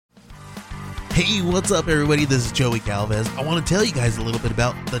Hey, what's up, everybody? This is Joey Galvez. I want to tell you guys a little bit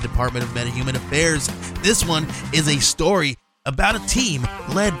about the Department of Meta-Human Affairs. This one is a story about a team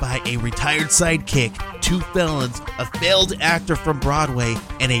led by a retired sidekick, 2 felons, a failed actor from Broadway,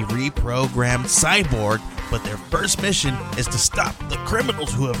 and a reprogrammed cyborg. But their first mission is to stop the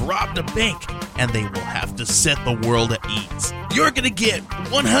criminals who have robbed a bank, and they will have to set the world at ease. You're going to get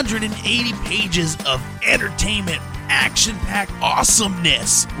 180 pages of entertainment, action-packed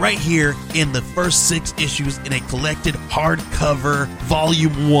awesomeness right here in the first 6 issues in a collected hardcover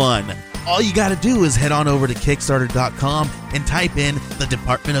volume 1. All you gotta do is head on over to Kickstarter.com and type in the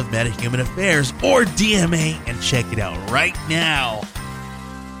Department of Meta-Human Affairs or DMA and check it out right now.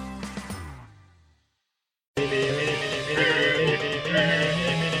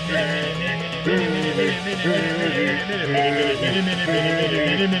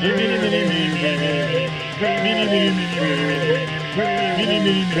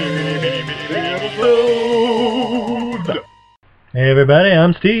 Hey everybody,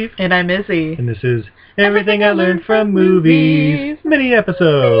 I'm Steve. And I'm Izzy. And this is Everything I Learned from Movies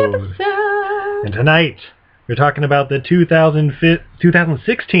mini-episode. And tonight, we're talking about the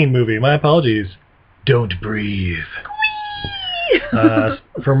 2016 movie, my apologies, Don't Breathe.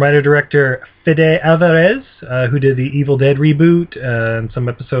 From writer-director Fede Alvarez, who did the Evil Dead reboot and some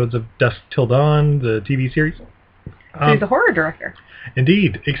episodes of Dusk Till Dawn, the TV series. So he's a horror director.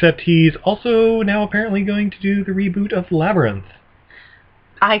 Indeed, except he's also now apparently going to do the reboot of Labyrinth.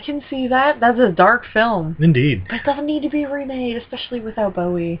 I can see that. That's a dark film. Indeed. But it doesn't need to be remade, especially without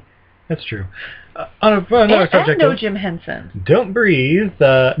Bowie. That's true. On another subject, no Jim Henson. Don't Breathe.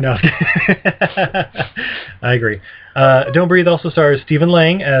 No. I agree. Don't Breathe also stars Stephen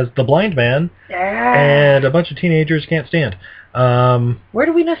Lang as the blind man, and a bunch of teenagers can't stand. Where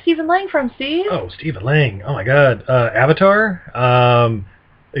do we know Stephen Lang from, Steve? Oh, Stephen Lang. Oh my God. Avatar.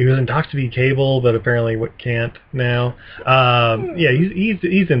 He was in Talks to Be Cable, but apparently can't now. Yeah,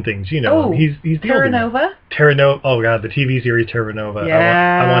 he's in things, you know. Oh, he's Terra Nova? Terra Nova. Oh God, the TV series Terra Nova.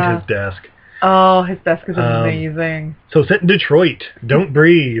 Yeah. I want his desk. Oh, his desk is amazing. So set in Detroit. Don't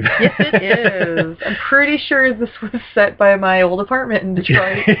Breathe. Yes, it is. I'm pretty sure this was set by my old apartment in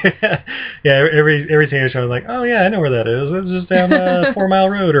Detroit. Yeah, every teenager was like, oh yeah, I know where that is. It's just down 4 Mile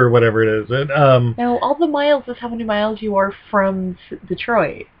Road or whatever it is. No, all the miles is how many miles you are from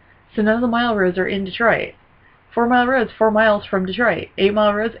Detroit. So none of the mile roads are in Detroit. 4 Mile Road's 4 miles from Detroit. 8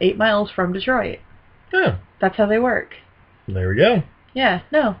 Mile Road's 8 miles from Detroit. Oh. That's how they work. There we go. Yeah,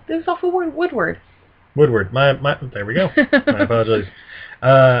 no, it was off of Woodward. Woodward. There we go. My apologies.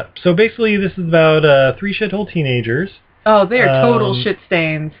 So basically, this is about 3 shithole teenagers. Oh, they are total shit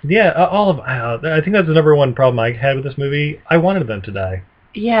stains. Yeah, all of. I think that's the number one problem I had with this movie. I wanted them to die.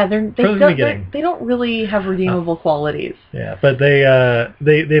 Yeah, they don't really have redeemable qualities. Yeah, but they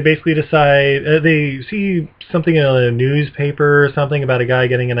basically decide they see something in a newspaper or something about a guy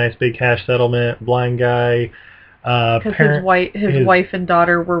getting a nice big cash settlement, blind guy. Because his wife and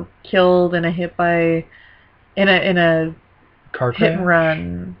daughter were killed in a in a car hit and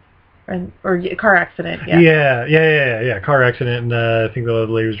run, or car accident. Yeah, car accident, and I think the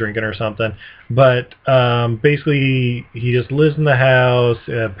lady was drinking or something. But basically, he just lives in the house.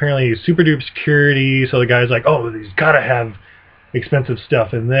 Apparently, he's super duper security. So the guy's like, oh, he's got to have expensive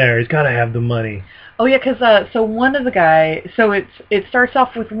stuff in there. He's got to have the money. Oh yeah, because so one of the guys. So it starts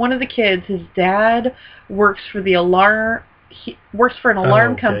off with one of the kids. His dad works for the alarm. He works for an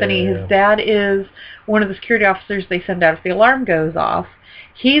alarm company. Yeah. His dad is one of the security officers they send out if the alarm goes off.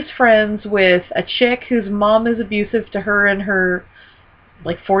 He's friends with a chick whose mom is abusive to her and her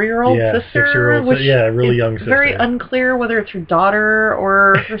 4-year-old sister. 6-year-old, which really young sister. Very unclear whether it's her daughter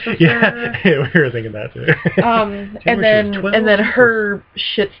or her sister. Yeah, we were thinking that too. and then her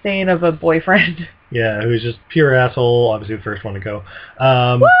shit stain of a boyfriend. Yeah, who's just pure asshole. Obviously, the first one to go.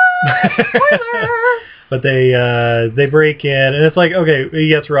 Spoiler! But they break in, and it's like, okay, he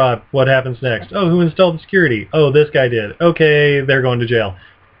gets robbed. What happens next? Oh, who installed the security? Oh, this guy did. Okay, they're going to jail.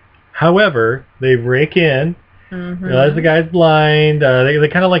 However, they break in, realize the guy's blind. They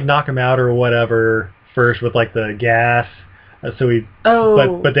kind of knock him out or whatever first with the gas. But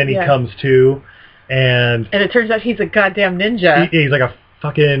then he comes to, and it turns out he's a goddamn ninja. He's like a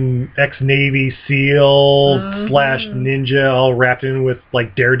fucking ex-Navy SEAL / ninja, all wrapped in with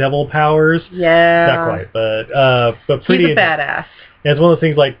Daredevil powers. Yeah, not quite, but pretty. He's a badass. And it's one of those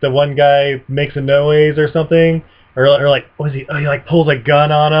things the one guy makes a noise or something, or what is he? Oh, he pulls a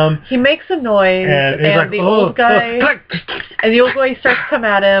gun on him. He makes a noise, and the old guy starts to come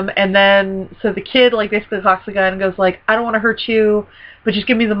at him, and then so the kid basically cocks the gun and goes I don't want to hurt you, but just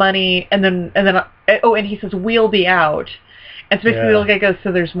give me the money, and then and he says we'll be out. And so basically Yeah. the little guy goes,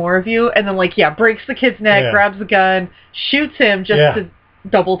 so there's more of you? And then, like, breaks the kid's neck, Yeah. grabs the gun, shoots him just Yeah. to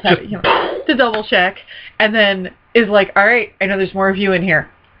double to double check, and then is like, all right, I know there's more of you in here.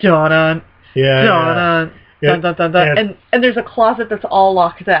 Dun-dun, Yeah. dun-dun, Yeah. dun-dun-dun-dun. And there's a closet that's all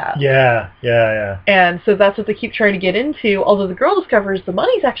locked up. Yeah. And so that's what they keep trying to get into, although the girl discovers the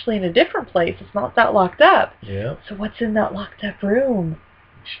money's actually in a different place. It's not that locked up. Yeah. So what's in that locked up room?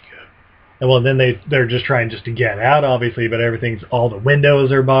 And well, then they're just trying to get out, obviously, but all the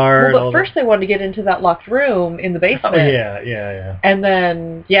windows are barred. Well, but first they wanted to get into that locked room in the basement. Oh, yeah. And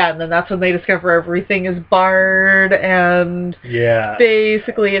then that's when they discover everything is barred, and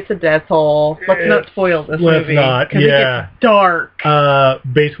basically it's a death hole. Let's not spoil this movie. Let's not, 'cause it gets dark.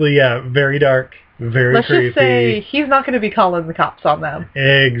 Basically, very dark, very Let's creepy. just say he's not going to be calling the cops on them.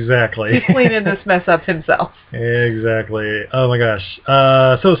 Exactly. He's cleaning this mess up himself. Exactly. Oh my gosh.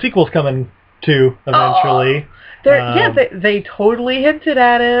 So sequel's coming too eventually. They totally hinted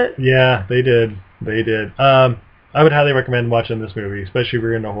at it. Yeah, they did. I would highly recommend watching this movie, especially if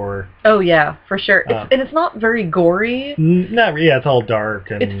you're into horror. Oh yeah, for sure. And it's not very gory. It's all dark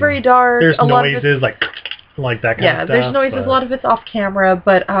and it's very dark. There's a lot noises of like that kind of stuff. Yeah, there's noises. A lot of it's off camera,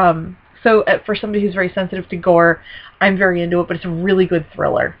 but so for somebody who's very sensitive to gore, I'm very into it. But it's a really good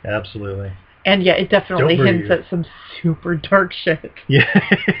thriller. Absolutely. And it definitely hints at some super dark shit. Yeah.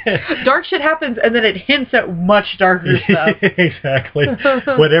 Dark shit happens, and then it hints at much darker stuff. Exactly.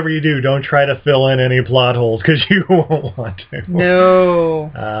 Whatever you do, don't try to fill in any plot holes, because you won't want to.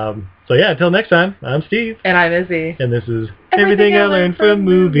 No. So until next time, I'm Steve. And I'm Izzy. And this is Everything I Learned from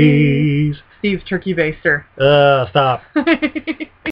Movies. Steve's Turkey Baster. Stop.